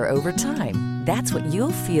softer over time. That's what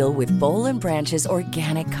you'll feel with Boll & Branch's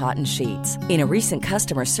organic cotton sheets. In a recent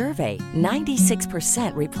customer survey,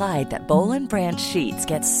 96% replied that Boll & Branch sheets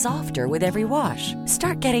get softer with every wash.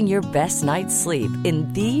 Start getting your best night's sleep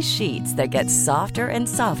in these sheets that get softer and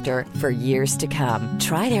softer for years to come.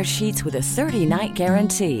 Try their sheets with a 30-night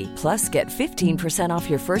guarantee. Plus, get 15% off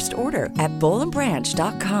your first order at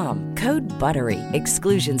bollandbranch.com. Code BUTTERY.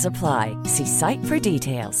 Exclusions apply. See site for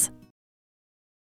details.